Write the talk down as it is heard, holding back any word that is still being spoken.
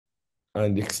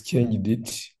and exchanged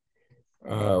it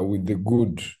with the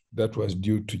good that was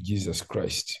due to Jesus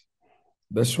Christ.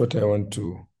 That's what I want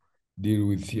to deal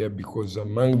with here, because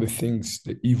among the things,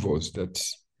 the evils that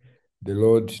the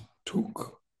Lord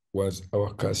took was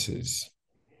our curses.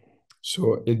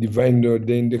 So a divinely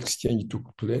ordained exchange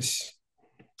took place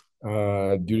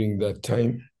during that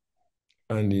time.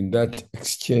 And in that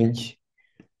exchange,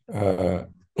 we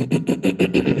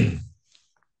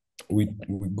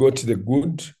got the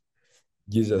good,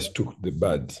 Jesus took the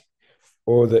bad.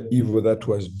 All the evil that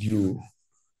was due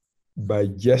by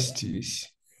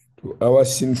justice to our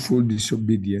sinful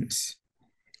disobedience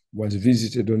was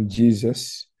visited on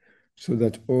Jesus, so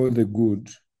that all the good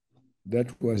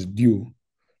that was due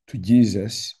to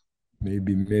Jesus may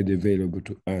be made available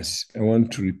to us. I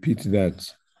want to repeat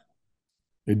that.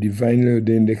 A divinely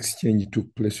ordained exchange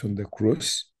took place on the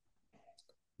cross,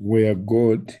 where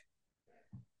God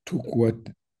took what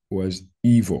was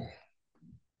evil,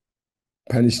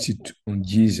 punished it on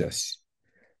Jesus,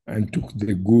 and took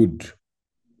the good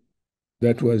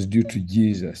that was due to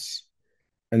Jesus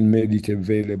and made it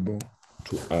available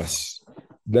to us.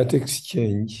 That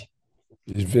exchange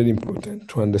is very important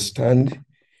to understand.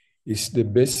 It's the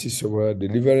basis of our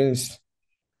deliverance.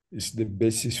 It's the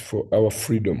basis for our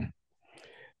freedom.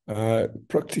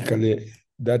 Practically,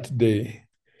 that day,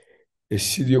 a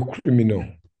serial criminal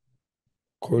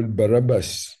called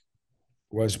Barabbas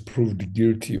was proved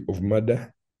guilty of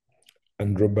murder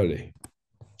and robbery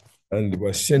and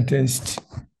was sentenced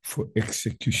for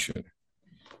execution.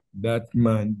 That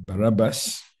man,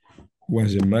 Barabbas,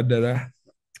 was a murderer,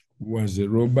 was a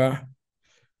robber,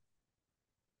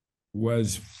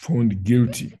 was found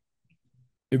guilty.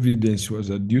 Evidence was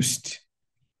adduced,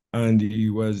 and he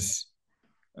was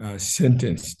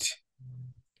sentenced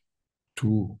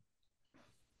to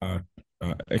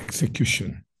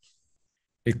execution.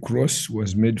 A cross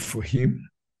was made for him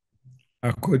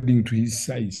according to his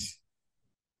size.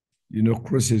 You know,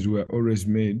 crosses were always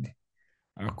made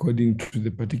according to the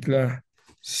particular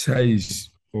size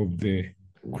of the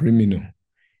criminal.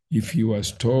 If he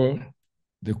was tall,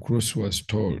 the cross was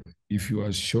tall. If he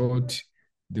was short,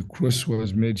 the cross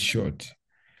was made short.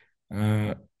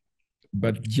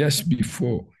 But just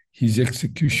before his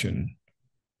execution,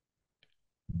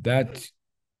 that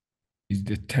is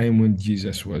the time when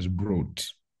Jesus was brought.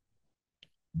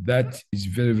 That is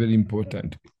very, very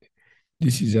important.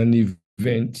 This is an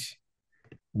event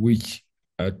which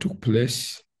took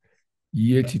place,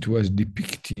 yet it was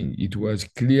depicting, it was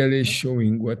clearly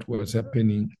showing what was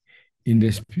happening in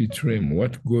the spirit realm.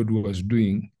 What God was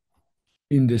doing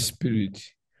in the spirit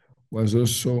was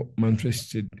also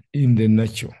manifested in the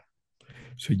natural.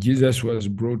 So Jesus was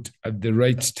brought at the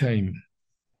right time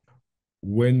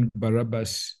when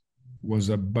Barabbas was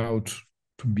about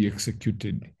to be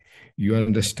executed. You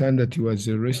understand that he was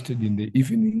arrested in the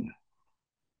evening,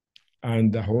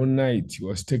 and the whole night he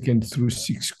was taken through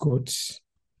 6 courts.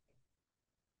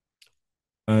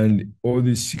 And all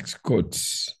these 6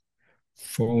 courts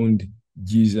found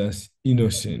Jesus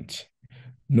innocent.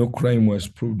 No crime was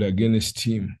proved against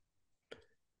him,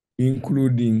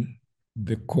 including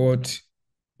the court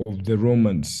of the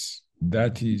Romans,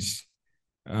 that is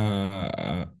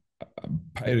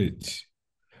Pilate.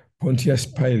 Pontius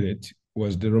Pilate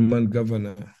was the Roman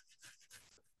governor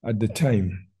at the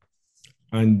time,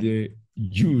 and the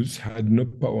Jews had no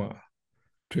power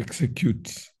to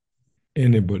execute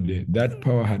anybody. That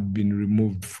power had been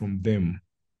removed from them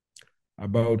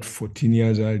about 14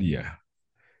 years earlier.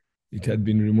 It had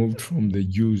been removed from the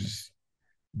Jews.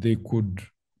 They could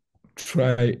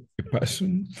try a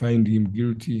person, find him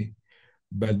guilty,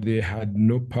 but they had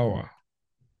no power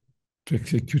to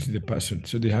execute the person.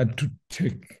 So they had to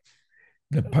take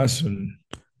the person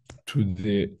to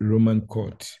the Roman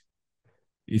court.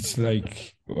 It's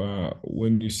like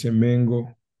when you say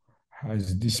Mengo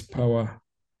has this power,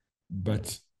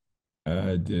 but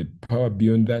the power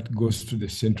beyond that goes to the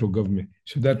central government.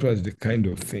 So that was the kind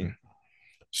of thing.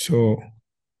 So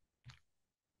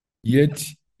yet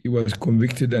he was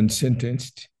convicted and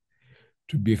sentenced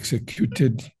to be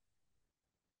executed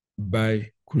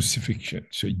by crucifixion.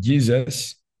 So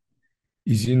Jesus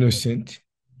is innocent,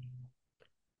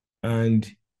 and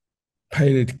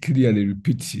Pilate clearly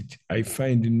repeats it. I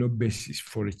find no basis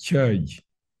for a charge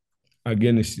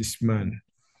against this man.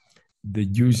 The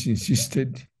Jews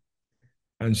insisted,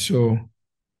 and so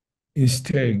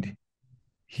instead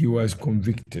he was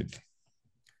convicted.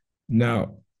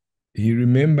 Now, he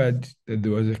remembered that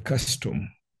there was a custom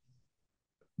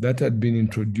that had been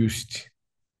introduced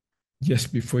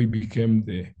just before he became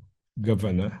the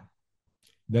governor.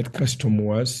 That custom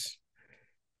was,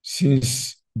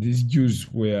 since these Jews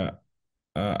were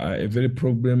a very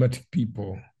problematic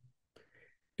people.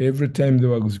 Every time there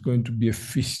was going to be a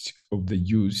feast of the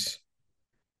Jews,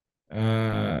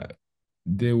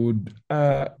 they would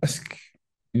ask,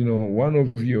 one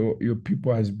of your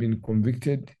people has been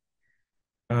convicted,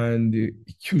 and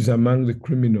choose among the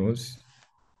criminals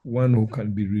one who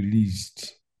can be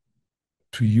released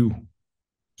to you.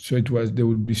 So they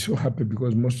would be so happy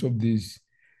because most of these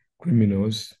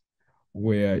criminals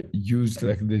were used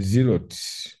like the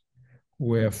zealots,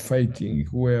 were fighting,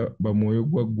 were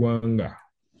Bamoyogwa Gwanga.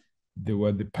 They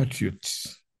were the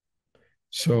patriots.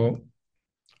 So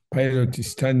Pilate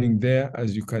is standing there,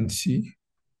 as you can see,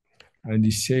 and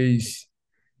he says,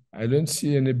 I don't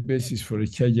see any basis for a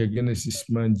charge against this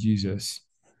man, Jesus,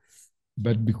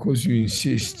 but because you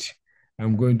insist,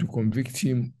 I'm going to convict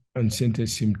him and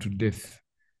sentence him to death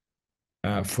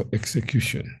for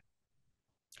execution.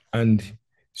 And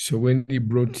so when he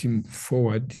brought him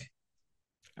forward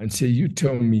and said, you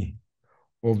tell me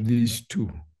of these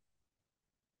two,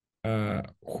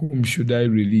 whom should I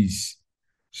release?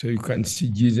 So you can see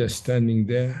Jesus standing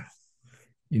there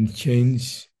in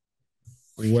chains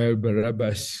while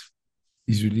Barabbas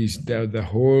is released. There, the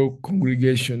whole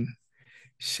congregation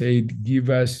said, give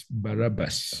us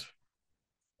Barabbas.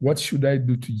 What should I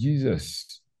do to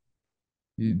Jesus?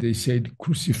 They said,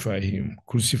 crucify him,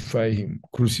 crucify him,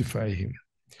 crucify him.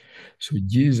 So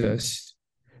Jesus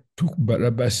took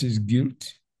Barabbas's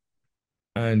guilt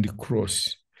and the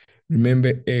cross.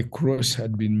 Remember, a cross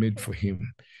had been made for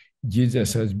him.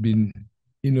 Jesus has been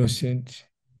innocent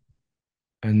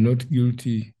and not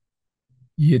guilty,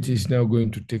 yet is now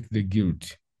going to take the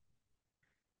guilt.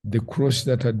 The cross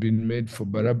that had been made for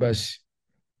Barabbas,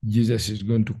 Jesus is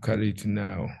going to carry it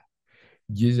now.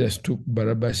 Jesus took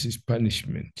Barabbas's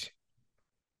punishment.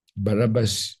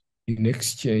 Barabbas, in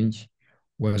exchange,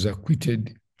 was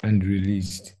acquitted and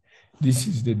released. This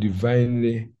is the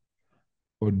divinely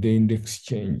ordained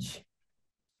exchange.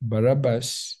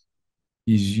 Barabbas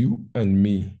is you and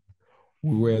me.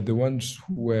 We were the ones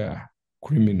who were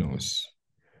criminals.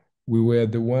 We were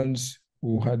the ones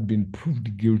who had been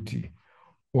proved guilty.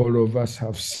 All of us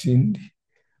have sinned.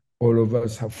 All of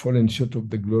us have fallen short of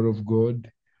the glory of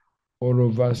God. All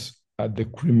of us are the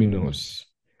criminals.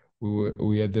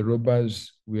 We are the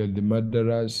robbers. We are the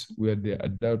murderers. We are the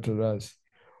adulterers.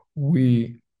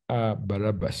 We are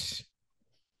Barabbas.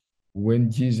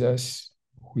 When Jesus,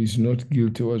 who is not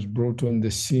guilty, was brought on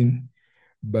the scene,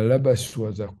 Barabbas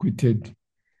was acquitted,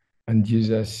 and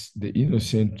Jesus, the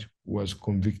innocent, was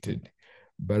convicted.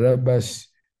 Barabbas,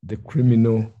 the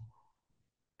criminal,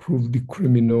 proved the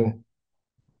criminal,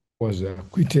 was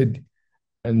acquitted,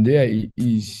 and there he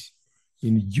is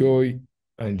in joy,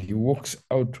 and he walks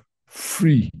out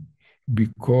free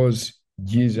because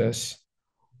Jesus,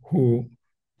 who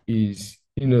is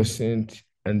innocent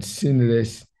and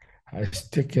sinless, has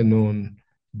taken on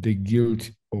the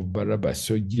guilt of Barabbas.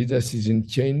 So Jesus is in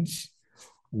chains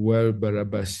while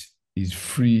Barabbas is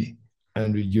free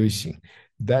and rejoicing.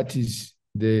 That is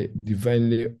the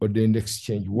divinely ordained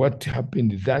exchange. What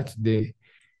happened that day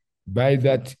by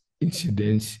that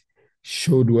incident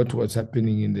showed what was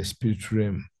happening in the spirit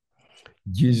realm.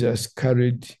 Jesus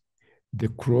carried the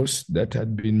cross that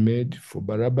had been made for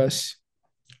Barabbas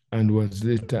and was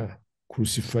later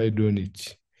crucified on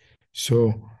it.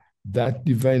 So that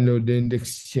divinely ordained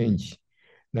exchange.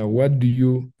 Now, what do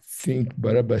you think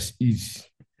Barabbas is?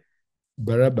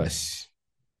 Barabbas,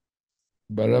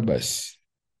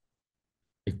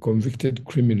 a convicted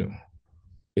criminal,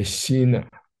 a sinner,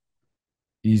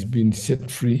 is been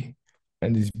set free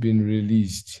and is been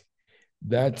released.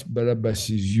 That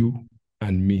Barabbas is you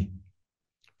and me.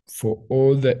 For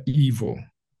all the evil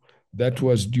that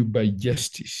was due by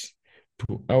justice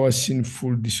to our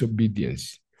sinful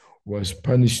disobedience was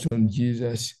punished on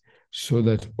Jesus, so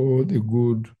that all the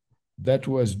good that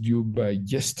was due by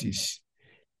justice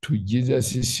to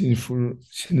Jesus'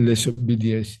 sinless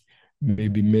obedience may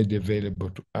be made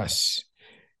available to us.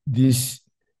 This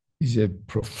is a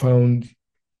profound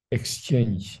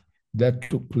exchange that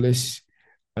took place,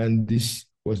 and this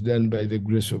was done by the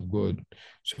grace of God.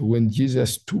 So when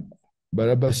Jesus took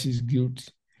Barabbas' guilt,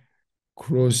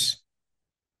 cross,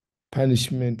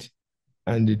 punishment,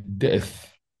 and death,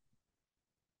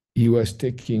 he was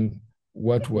taking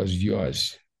what was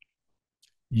yours.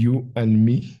 You and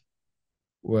me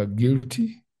were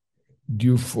guilty,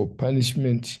 due for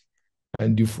punishment,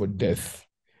 and due for death.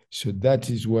 So that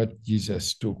is what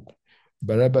Jesus took.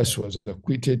 Barabbas was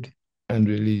acquitted and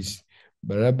released.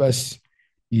 Barabbas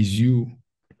is you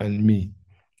and me.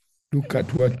 Look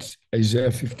at what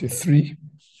Isaiah 53,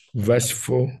 verse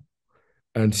 4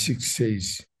 and 6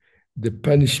 says. The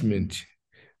punishment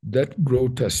that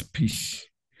brought us peace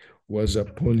was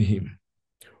upon him.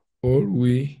 All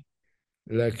we,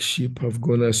 like sheep, have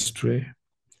gone astray.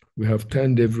 We have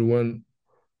turned everyone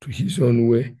to his own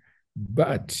way,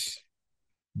 but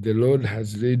the Lord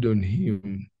has laid on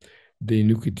him the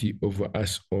iniquity over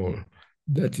us all.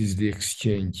 That is the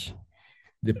exchange.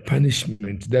 The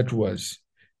punishment that was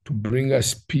to bring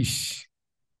us peace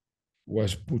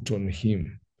was put on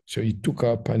him. So he took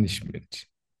our punishment.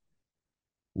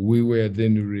 We were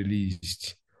then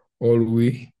released. All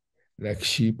we, like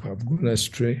sheep, have gone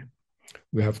astray.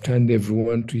 We have turned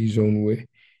everyone to his own way.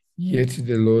 Yet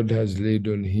the Lord has laid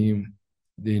on him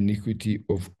the iniquity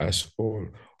of us all.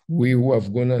 We who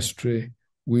have gone astray,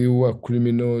 we who are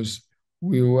criminals,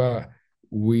 we are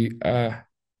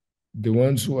the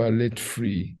ones who are let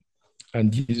free,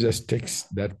 and Jesus takes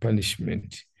that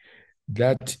punishment.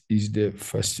 That is the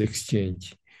first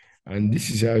exchange. And this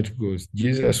is how it goes.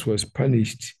 Jesus was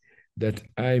punished that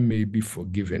I may be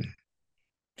forgiven.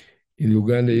 In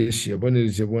Uganda, Yesu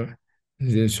yabonerezebwa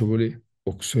nze nsobole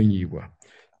okusonyiyibwa.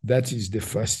 That is the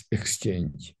first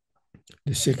exchange.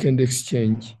 The second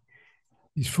exchange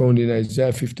is found in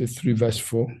Isaiah 53, verse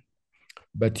 4.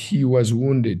 But he was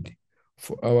wounded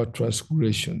for our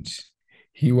transgressions.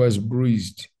 He was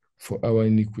bruised for our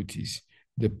iniquities.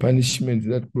 The punishment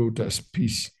that brought us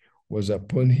peace was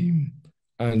upon him,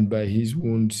 and by his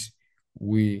wounds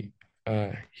we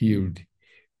are healed.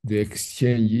 The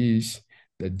exchange is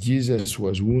that Jesus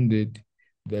was wounded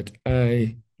that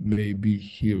I may be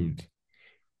healed.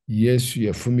 Yesu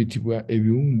yafumitibwa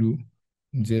ebiwundu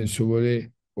nze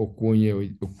nsobole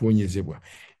okuwonyezebwa.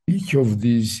 Each of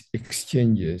these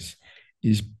exchanges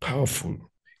is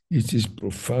powerful. It is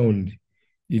profound.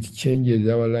 It changes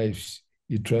our lives.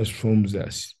 It transforms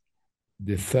us.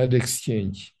 The third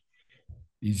exchange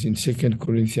is in 2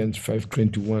 Corinthians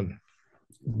 5:21.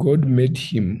 God made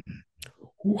him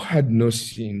who had no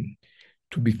sin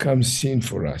to become sin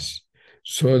for us,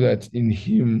 so that in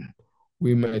him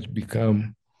we might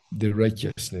become the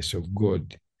righteousness of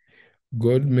God.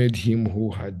 God made him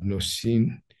who had no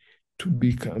sin to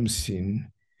become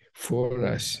sin for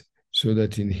us, so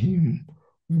that in him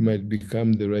we might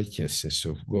become the righteousness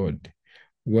of God.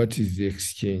 What is the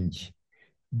exchange?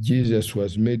 Jesus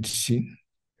was made sin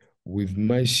with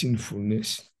my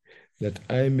sinfulness, that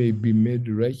I may be made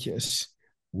righteous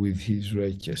with his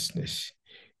righteousness.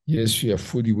 Yesu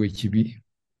yafuulibwa ekibi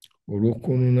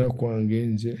olw'okwonoona kwange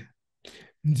nze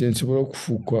nsobola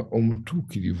okufuuka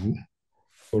omutuukirivu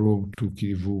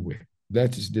olw'obutuukirivu bwe.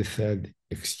 That is the third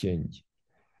exchange.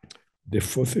 The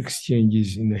fourth exchange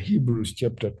is in Hebrews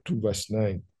chapter 2, verse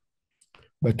 9.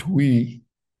 But we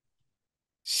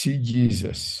see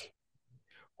Jesus,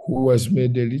 who was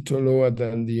made a little lower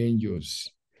than the angels,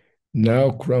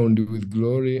 now crowned with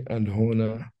glory and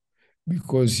honor,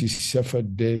 because he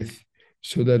suffered death,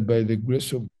 so that by the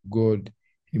grace of God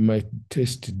he might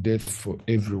taste death for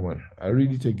everyone. I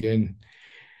read it again.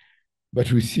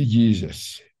 But we see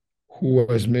Jesus, who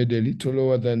was made a little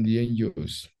lower than the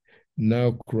angels,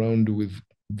 now crowned with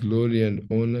glory and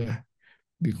honor,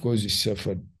 because he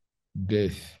suffered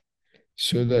death,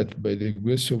 so that by the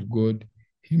grace of God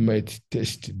he might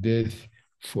taste death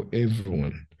for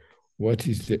everyone. What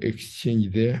is the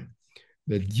exchange there?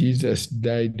 That Jesus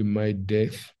died my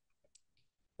death,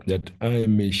 that I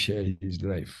may share his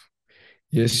life.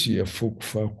 Yesu yafa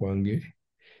okufa kwange,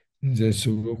 nze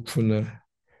nsobole okufuna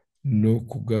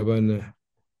n'okugabana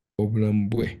obulamu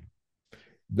bwe.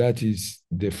 That is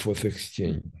the fourth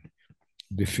exchange.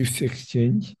 The fifth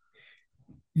exchange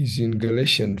is in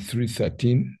Galatians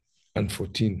 3:13 and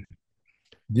 14.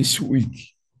 This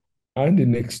week and the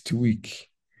next week,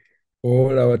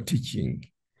 all our teaching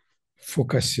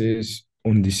focuses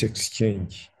on this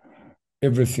exchange.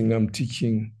 Everything I'm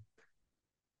teaching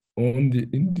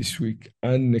in this week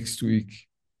and next week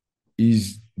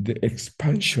is the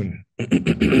expansion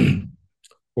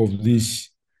of this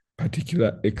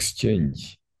particular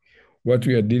exchange. What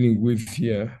we are dealing with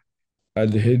here are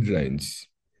the headlines.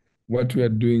 What we are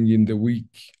doing in the week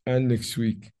and next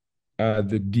week are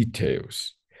the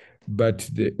details. But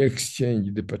the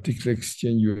exchange, the particular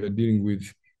exchange we are dealing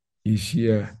with, is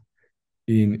here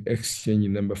in exchange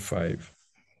number 5.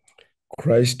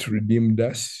 Christ redeemed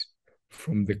us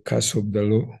from the curse of the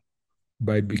law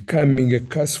by becoming a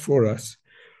curse for us.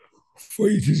 For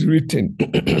it is written,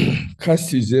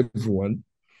 cursed is everyone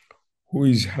who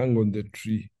is hung on the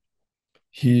tree.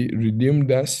 He redeemed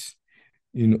us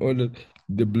in order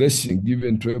the blessing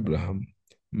given to Abraham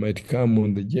might come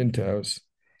on the Gentiles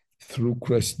through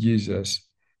Christ Jesus,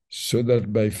 so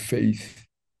that by faith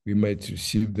we might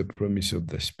receive the promise of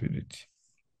the Spirit.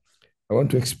 I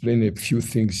want to explain a few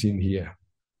things in here.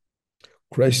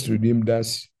 Christ redeemed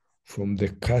us from the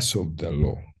curse of the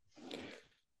law.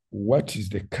 What is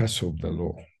the curse of the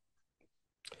law?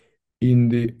 In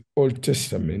the Old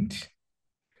Testament,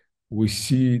 we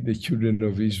see the children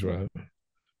of Israel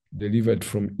delivered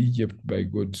from Egypt by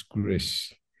God's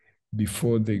grace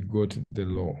before they got the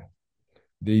law.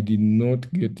 They did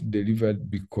not get delivered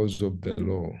because of the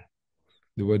law.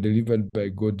 They were delivered by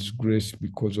God's grace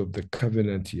because of the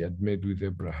covenant he had made with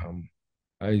Abraham,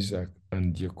 Isaac,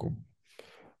 and Jacob.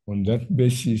 On that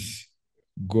basis,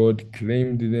 God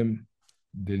claimed them,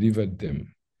 delivered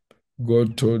them.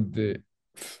 God told the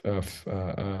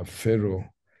Pharaoh,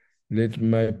 let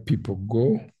my people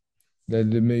go, that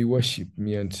they may worship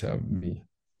me and serve me.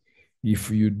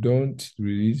 If you don't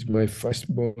release my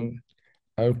firstborn,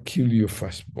 I'll kill your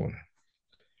firstborn.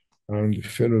 And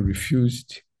Pharaoh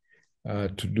refused to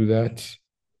do that.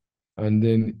 And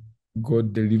then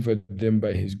God delivered them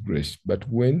by his grace. But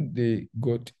when they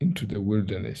got into the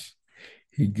wilderness,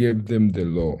 he gave them the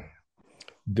law.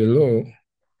 The law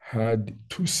had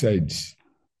two sides.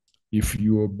 If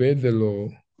you obey the law,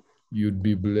 you'd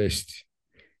be blessed.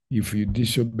 If you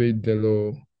disobeyed the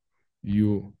law,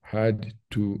 you had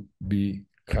to be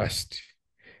cursed.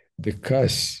 The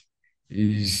curse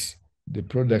is the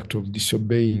product of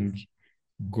disobeying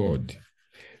God.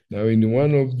 Now, in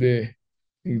one of the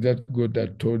things that God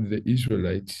had told the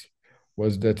Israelites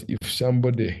was that if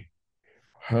somebody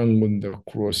hung on the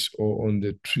cross or on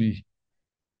the tree,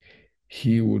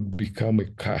 he would become a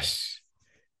curse.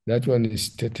 That one is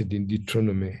stated in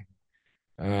Deuteronomy,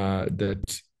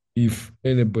 that if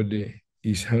anybody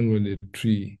is hung on a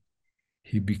tree,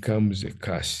 he becomes a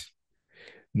curse.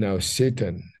 Now,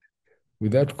 Satan,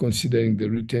 without considering the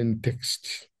written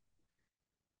text,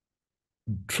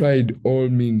 tried all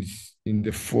means in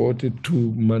the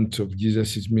 42 months of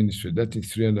Jesus' ministry, that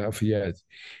is 3.5 years.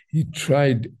 He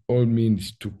tried all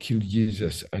means to kill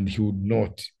Jesus, and he would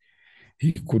not.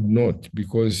 He could not,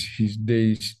 because his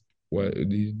days were,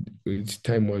 his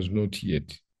time was not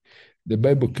yet. The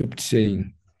Bible kept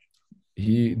saying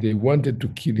they wanted to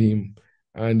kill him,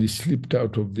 and he slipped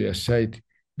out of their sight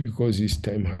because his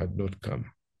time had not come.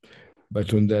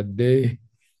 But on that day,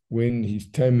 when his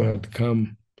time had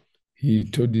come, he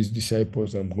told his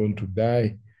disciples, I'm going to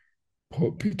die.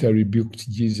 Peter rebuked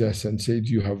Jesus and said,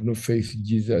 you have no faith,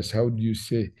 Jesus. How do you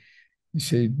say? He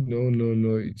said,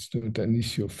 no, it's not an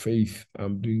issue of faith.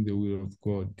 I'm doing the will of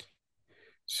God.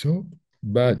 So,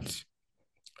 but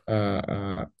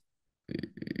the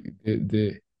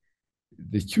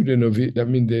children of it,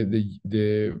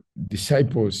 the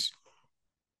disciples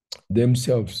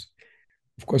themselves,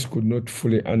 of course, could not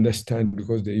fully understand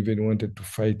because they even wanted to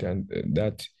fight and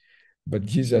that. But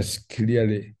Jesus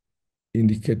clearly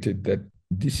indicated that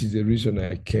this is the reason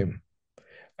I came.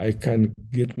 I can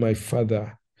get my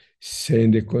Father,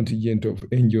 send a contingent of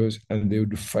angels, and they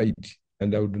would fight,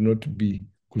 and I would not be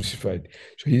crucified.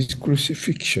 So his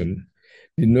crucifixion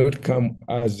did not come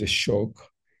as a shock.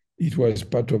 It was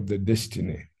part of the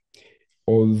destiny.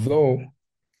 Although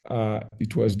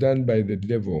it was done by the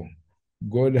devil,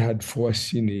 God had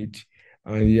foreseen it,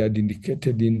 and he had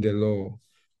indicated in the law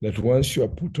that once you are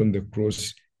put on the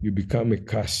cross, you become a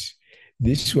curse.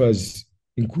 This was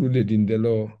included in the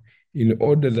law in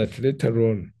order that later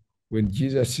on, when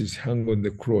Jesus is hung on the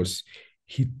cross,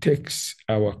 he takes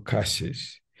our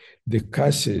curses, the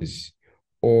curses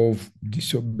of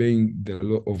disobeying the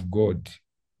law of God.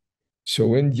 So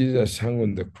when Jesus hung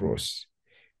on the cross,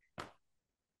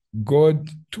 God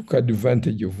took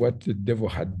advantage of what the devil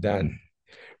had done.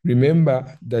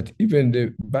 Remember that even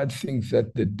the bad things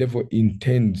that the devil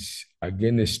intends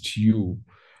against you,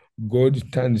 God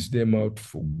turns them out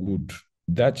for good.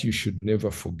 That you should never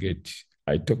forget.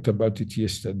 I talked about it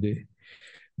yesterday,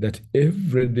 that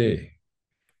every day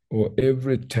or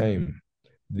every time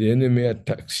the enemy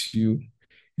attacks you,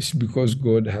 it's because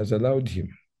God has allowed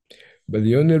him. But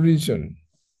the only reason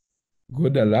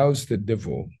God allows the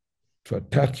devil to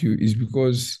attack you is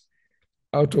because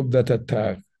out of that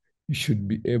attack, you should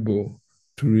be able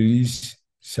to release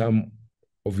some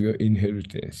of your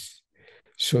inheritance.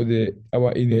 So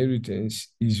our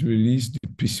inheritance is released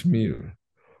piecemeal,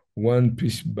 one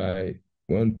piece by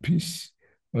one piece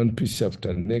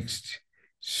after next,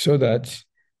 so that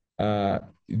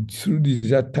through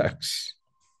these attacks,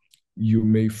 you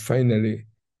may finally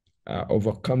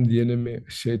overcome the enemy,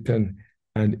 Satan,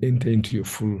 and enter into your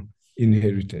full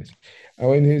inheritance.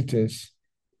 Our inheritance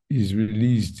is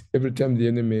released every time the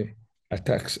enemy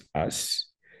attacks us.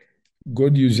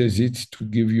 God uses it to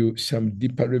give you some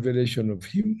deeper revelation of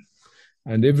him.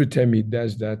 And every time he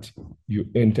does that, you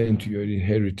enter into your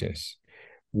inheritance.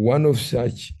 One of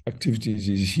such activities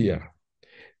is here,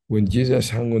 When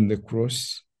Jesus hung on the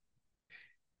cross,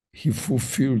 he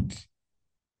fulfilled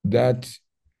that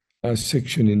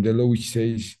section in the law which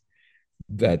says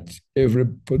that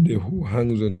everybody who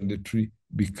hangs on the tree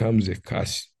becomes a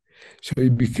curse. So he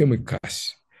became a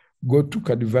curse. God took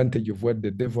advantage of what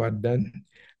the devil had done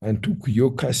and took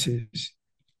your curses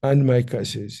and my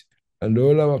curses and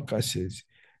all our curses,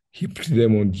 heaped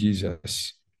them on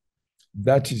Jesus.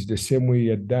 That is the same way he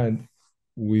had done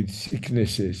with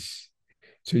sicknesses.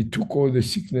 So he took all the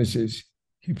sicknesses,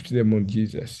 heaped them on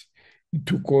Jesus. He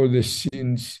took all the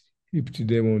sins, heaped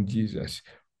them on Jesus.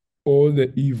 All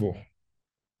the evil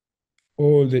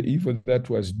that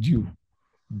was due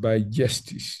by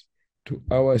justice to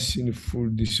our sinful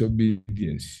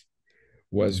disobedience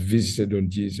was visited on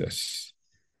Jesus,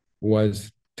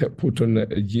 was put on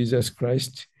Jesus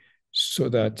Christ, so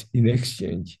that in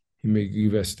exchange, he may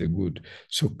give us the good.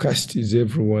 So cursed is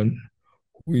everyone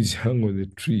who is hung on the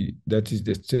tree. That is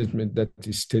the statement that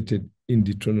is stated in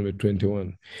Deuteronomy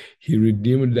 21. He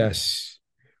redeemed us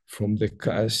from the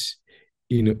curse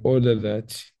in order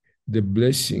that the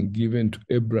blessing given to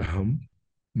Abraham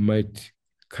might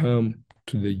come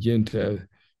to the Gentile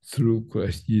through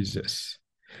Christ Jesus.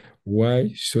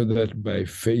 Why? So that by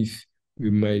faith we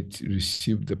might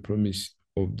receive the promise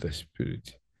of the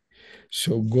Spirit.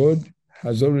 So God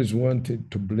has always wanted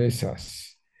to bless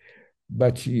us,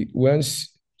 but once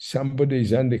somebody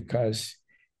is under curse,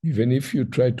 even if you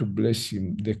try to bless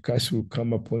him, the curse will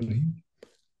come upon him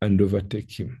and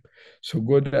overtake him. So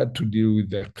God had to deal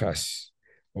with the curse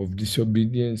of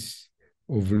disobedience,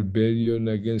 of rebellion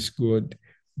against God,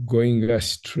 going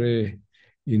astray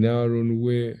in our own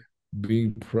way,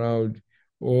 being proud.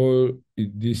 All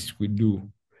this we do.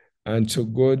 And so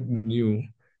God knew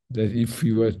that if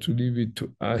we were to leave it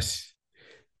to us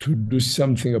to do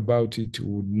something about it, we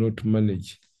would not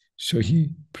manage. So he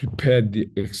prepared the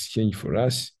exchange for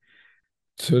us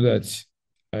so that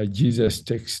Jesus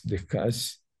takes the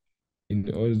curse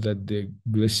in order that the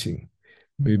blessing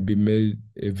may be made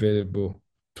available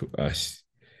to us.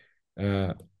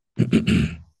 That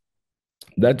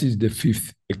is the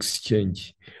fifth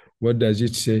exchange. What does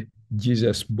it say?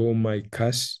 Jesus bore my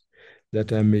curse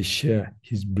that I may share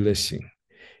his blessing.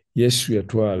 Yesu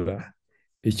yatwala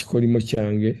ekikolimo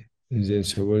kyange nze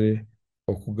nsobole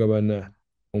okugabana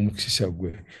omukisa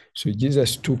gwe. So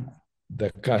Jesus took the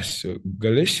curse. So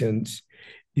Galatians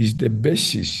is the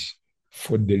basis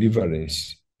for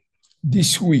deliverance.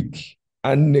 This week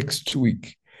and next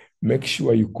week, make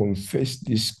sure you confess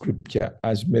this scripture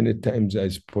as many times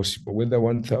as possible, whether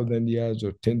 1,000 years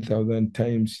or 10,000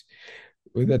 times,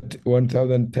 whether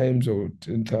 1,000 times or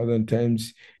 10,000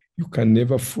 times, you can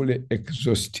never fully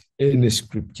exhaust any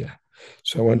scripture.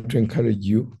 So I want to encourage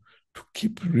you to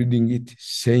keep reading it,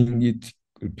 saying it,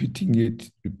 repeating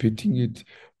it,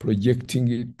 projecting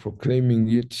it,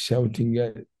 proclaiming it, shouting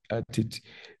at it.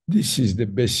 This is the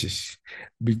basis,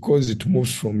 because it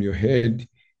moves from your head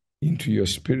into your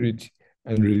spirit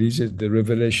and releases the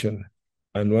revelation.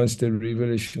 And once the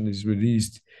revelation is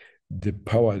released, the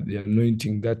power, the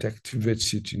anointing that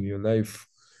activates it in your life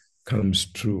comes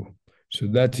true. So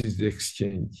that is the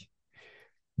exchange.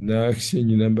 Now,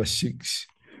 exchange number 6.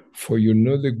 For you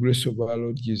know the grace of our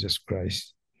Lord Jesus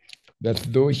Christ, that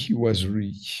though he was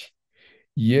rich,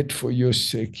 yet for your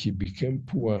sake he became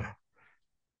poor,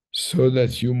 so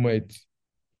that you might,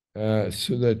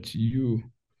 through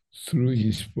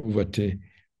his poverty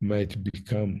might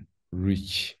become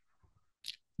rich.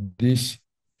 This,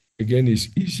 again, is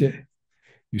easy.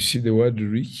 You see the word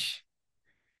rich,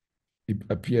 it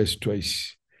appears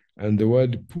twice. And the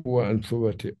word poor and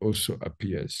poverty also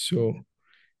appears. So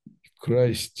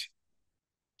Christ,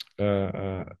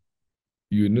 the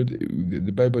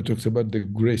Bible talks about the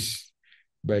grace.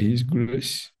 By his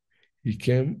grace, he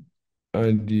came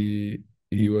and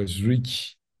he was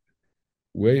rich.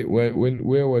 Where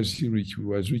was he rich? He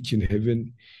was rich in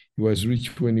heaven. He was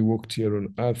rich when he walked here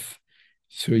on earth.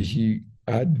 So he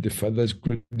had the Father's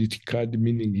credit card,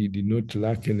 meaning he did not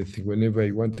lack anything whenever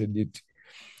he wanted it.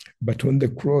 But on the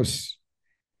cross,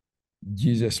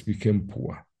 Jesus became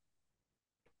poor.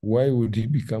 Why would he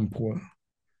become poor?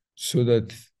 So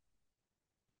that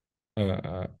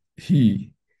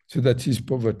his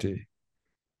poverty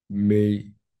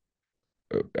may,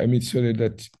 so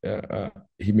that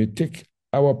he may take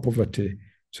our poverty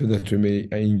so that we may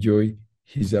enjoy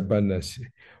his abundance.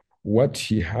 What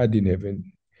he had in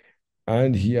heaven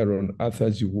and here on earth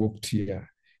as he walked here,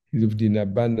 he lived in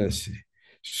abundance.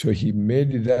 So he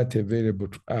made that available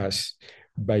to us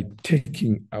by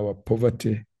taking our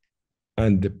poverty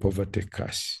and the poverty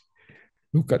curse.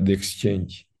 Look at the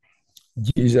exchange.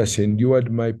 Jesus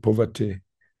endured my poverty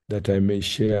that I may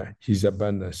share his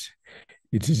abundance.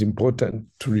 It is important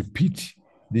to repeat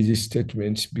these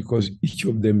statements because each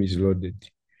of them is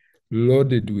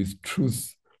loaded with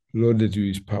truth, loaded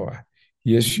with power.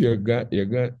 Yesu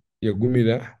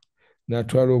yagumira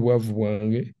n'atwala obwavu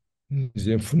bwange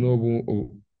nze nfuna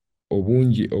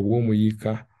obungi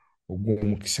obw'omuyika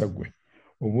ogw'omukisa gwe.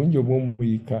 Obungi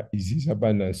obw'omuyika is his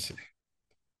abundance.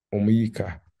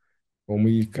 Omuyika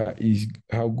is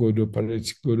how God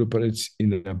operates. God operates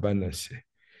in an abundance.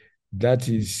 That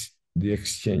is the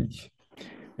exchange.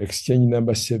 Exchange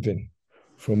number 7.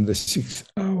 From the 6th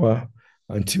hour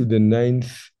until the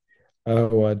 9th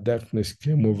hour, darkness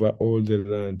came over all the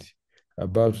land.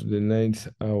 About the 9th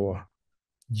hour,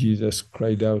 Jesus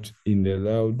cried out in a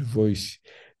loud voice,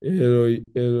 Eloi,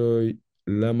 Eloi,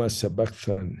 lama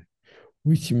sabachthani,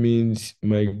 which means,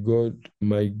 my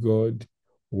God,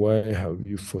 why have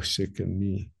you forsaken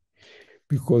me?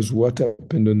 Because what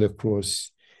happened on the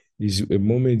cross is a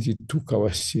moment he took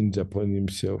our sins upon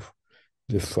himself,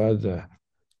 the Father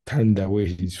turned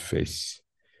away his face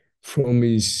from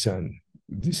his Son.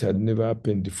 This had never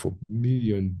happened for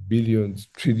millions, billions,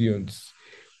 trillions,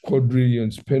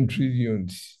 quadrillions,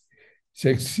 pentrillions,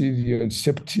 sextillions,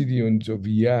 septillions of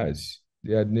years.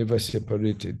 They had never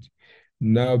separated.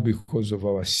 Now, because of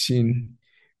our sin,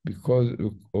 because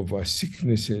of our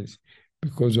sicknesses,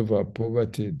 because of our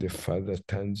poverty, the Father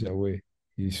turns away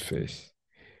his face.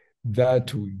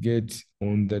 That we get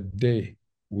on the day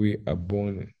we are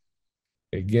born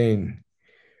again.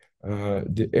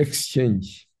 The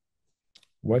exchange.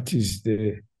 What is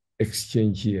the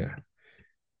exchange here?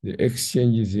 The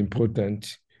exchange is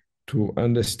important to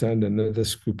understand another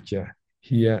scripture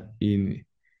here in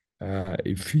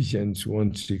Ephesians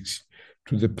 1:6.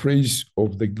 To the praise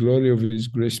of the glory of his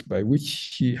grace by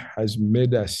which he has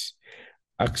made us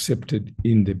accepted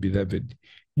in the beloved.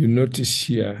 You notice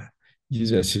here,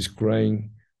 Jesus is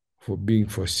crying for being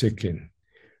forsaken,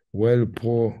 while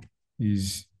Paul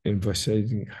is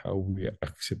emphasizing how we are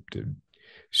accepted.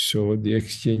 So the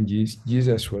exchange is,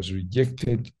 Jesus was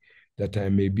rejected that I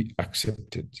may be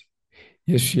accepted.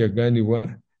 Yesu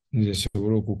yaganibwa nze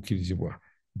sobole okukkirizibwa.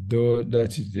 Though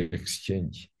that is the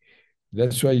exchange.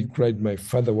 That's why he cried, my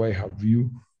Father, why have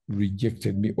you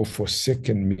rejected me or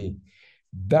forsaken me?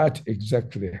 That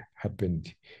exactly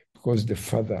happened because the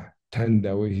Father turned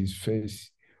away his face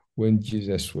when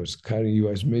Jesus was carrying, he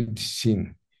was made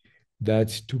sin. That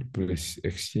took place.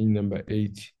 Exchange number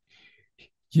 8.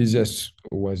 Jesus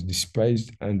was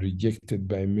despised and rejected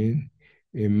by men,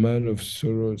 a man of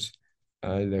sorrows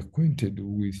and acquainted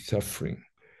with suffering.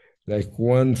 Like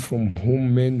one from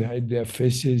whom men hide their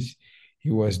faces, he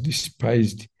was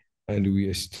despised and we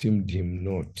esteemed him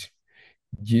not.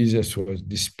 Jesus was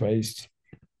despised.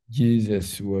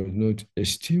 Jesus was not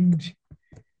esteemed.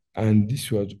 And this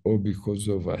was all because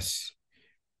of us.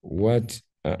 What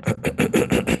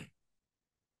the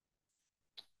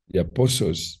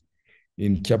apostles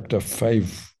in chapter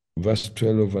 5, verse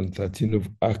 12 and 13 of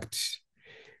Acts,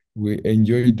 we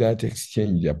enjoyed that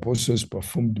exchange. The apostles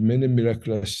performed many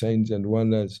miraculous signs and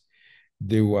wonders.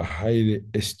 They were highly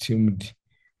esteemed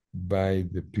by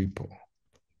the people.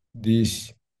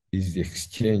 This is the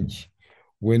exchange.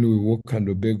 When we walk and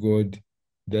obey God,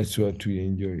 that's what we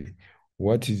enjoy.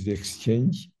 What is the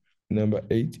exchange? Number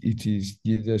 8, it is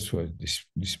Jesus was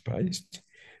despised,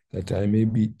 that I may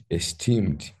be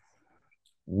esteemed.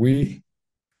 We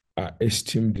are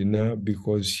esteemed now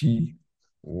because he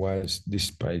was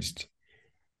despised.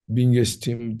 Being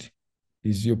esteemed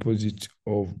is the opposite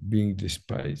of being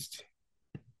despised.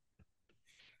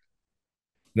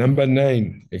 Number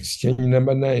 9, exchange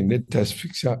number 9. Let us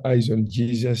fix our eyes on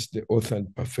Jesus, the author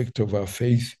and perfecter of our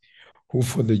faith, who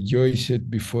for the joy set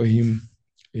before him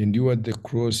endured the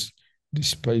cross,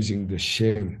 despising the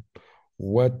shame.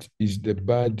 What is the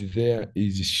bad there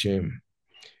is shame.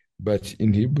 But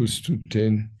in Hebrews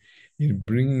 2:10, in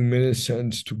bringing many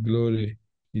sons to glory,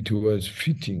 it was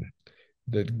fitting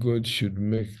that God should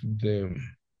make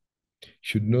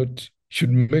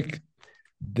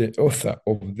the author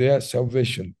of their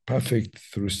salvation perfect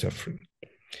through suffering.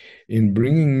 In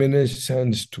bringing many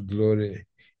sons to glory,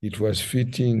 it was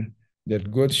fitting that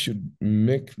God should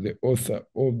make the author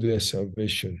of their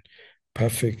salvation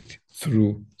perfect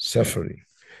through suffering.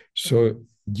 So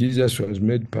Jesus was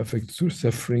made perfect through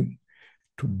suffering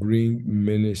to bring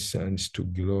many sons to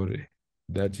glory.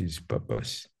 That is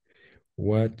purpose.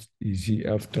 What is he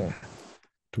after?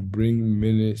 To bring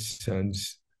many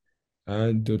sons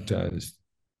and daughters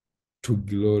to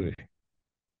glory.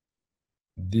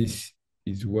 This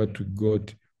is what we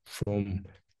got from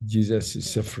Jesus'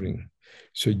 suffering.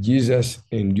 So Jesus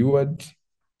endured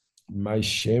my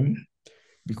shame.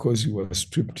 because he was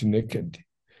stripped naked,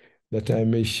 that I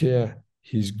may share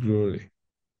his glory.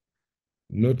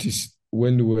 Notice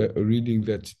when we were reading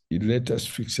that, let us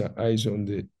fix our eyes on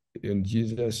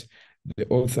Jesus, the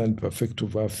author and perfecter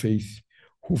of our faith,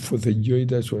 who for the joy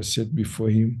that was set before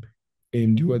him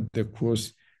endured the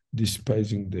cross,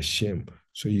 despising the shame.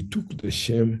 So he took the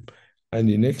shame, and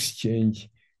in exchange,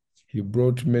 he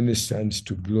brought many sons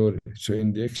to glory. So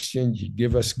in the exchange, he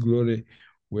gave us glory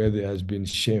where there has been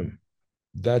shame.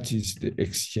 That is the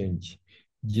exchange.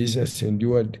 Jesus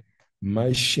endured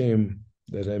my shame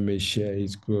that I may share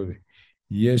his glory.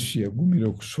 Yesu yagumira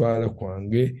okuswala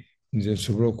kwange nze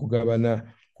nsobole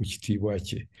okugabana ku kitiibwa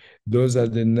kye. Those are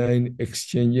the 9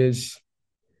 exchanges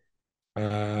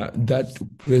that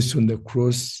took place on the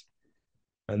cross,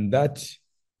 and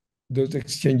those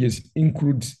exchanges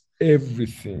includes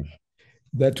everything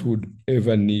that would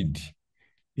ever need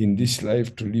in this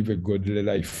life to live a godly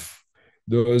life.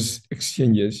 Those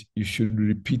exchanges, you should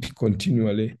repeat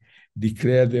continually,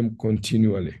 declare them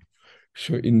continually.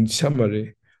 So in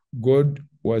summary, God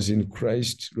was in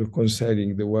Christ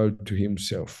reconciling the world to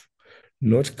himself,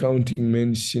 not counting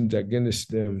men's sins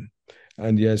against them,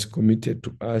 and he has committed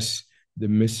to us the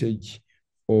message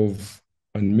of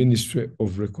and ministry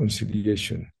of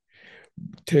reconciliation.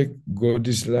 Take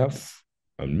God's love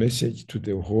and message to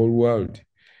the whole world.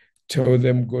 Tell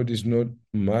them God is not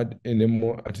mad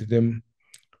anymore at them,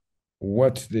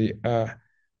 what they are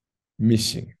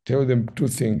missing. Tell them 2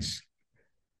 things.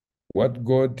 What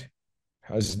God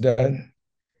has done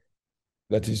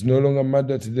that is no longer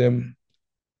mad at them.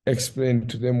 Explain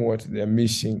to them what they are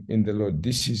missing in the Lord.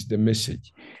 This is the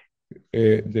message.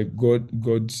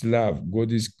 God's love,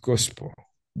 God's gospel,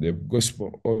 the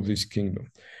gospel of his kingdom.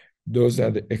 Those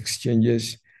are the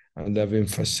exchanges, and I've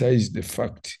emphasized the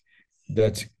fact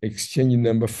that exchange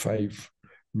number 5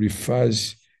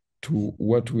 refers to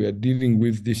what we are dealing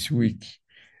with this week.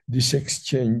 This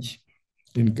exchange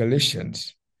in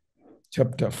Galatians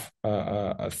chapter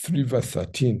 3, verse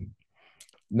 13.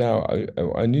 Now,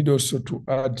 I need also to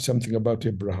add something about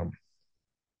Abraham.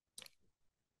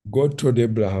 God told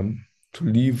Abraham to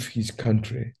leave his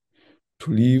country,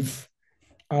 to leave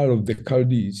out of the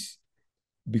Chaldees,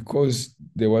 because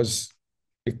there was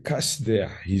a curse there.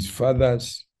 His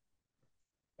fathers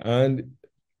and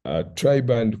tribe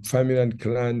and family and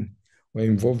clan were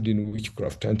involved in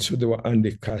witchcraft, and so they were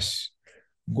under curse.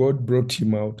 God brought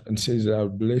him out and says, I'll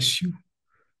bless you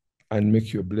and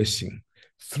make you a blessing.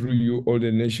 Through you, all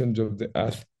the nations of the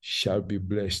earth shall be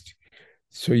blessed.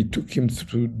 So he took him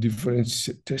through different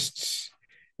tests,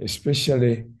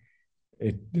 especially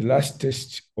the last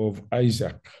test of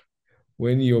Isaac.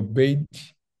 When he obeyed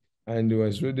and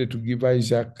was ready to give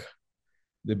Isaac,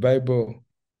 the Bible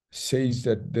says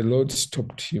that the Lord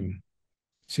stopped him,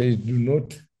 says, do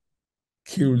not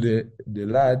kill the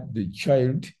lad, the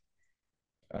child.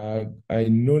 I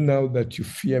know now that you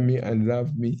fear me and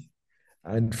love me,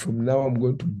 and from now I'm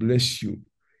going to bless you.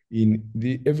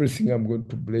 In everything I'm going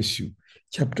to bless you.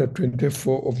 Chapter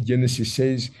 24 of Genesis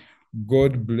says,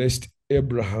 God blessed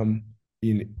Abraham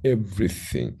in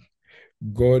everything.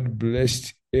 God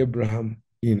blessed Abraham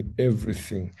in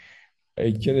everything.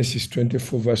 Genesis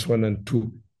 24 verse 1 and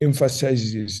 2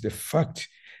 emphasizes the fact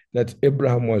that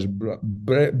Abraham was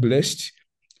blessed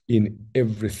in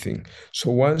everything.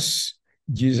 So once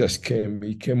Jesus came,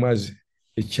 he came as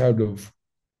a child of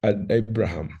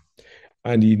Abraham,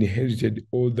 and he inherited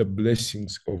all the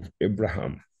blessings of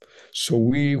Abraham. So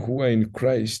we who are in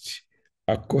Christ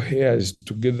are co-heirs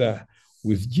together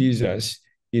with Jesus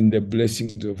in the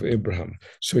blessings of Abraham.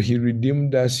 So he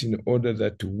redeemed us in order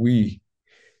that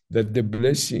the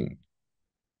blessing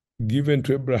given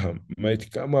to Abraham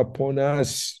might come upon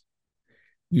us.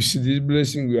 You see, this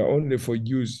blessing we are only for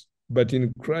Jews, but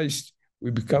in Christ we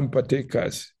become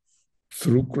partakers.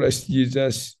 Through Christ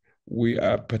Jesus, we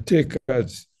are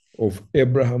partakers of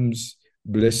Abraham's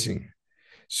blessing,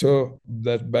 so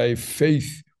that by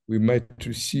faith we might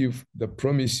receive the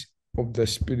promise of the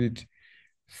Spirit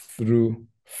through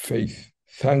faith.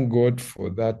 Thank God for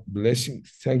that blessing.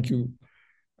 Thank you,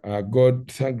 God.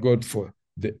 Thank God for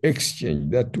the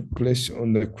exchange that took place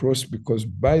on the cross, because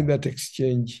by that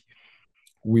exchange,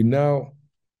 we now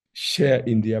share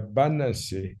in the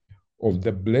abundance of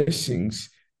the blessings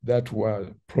that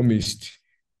were promised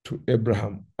to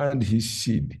Abraham and his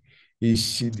seed. His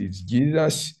seed is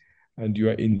Jesus, and you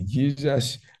are in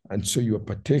Jesus, and so you are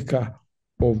partaker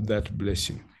of that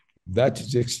blessing. That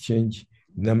is exchange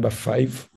number 5.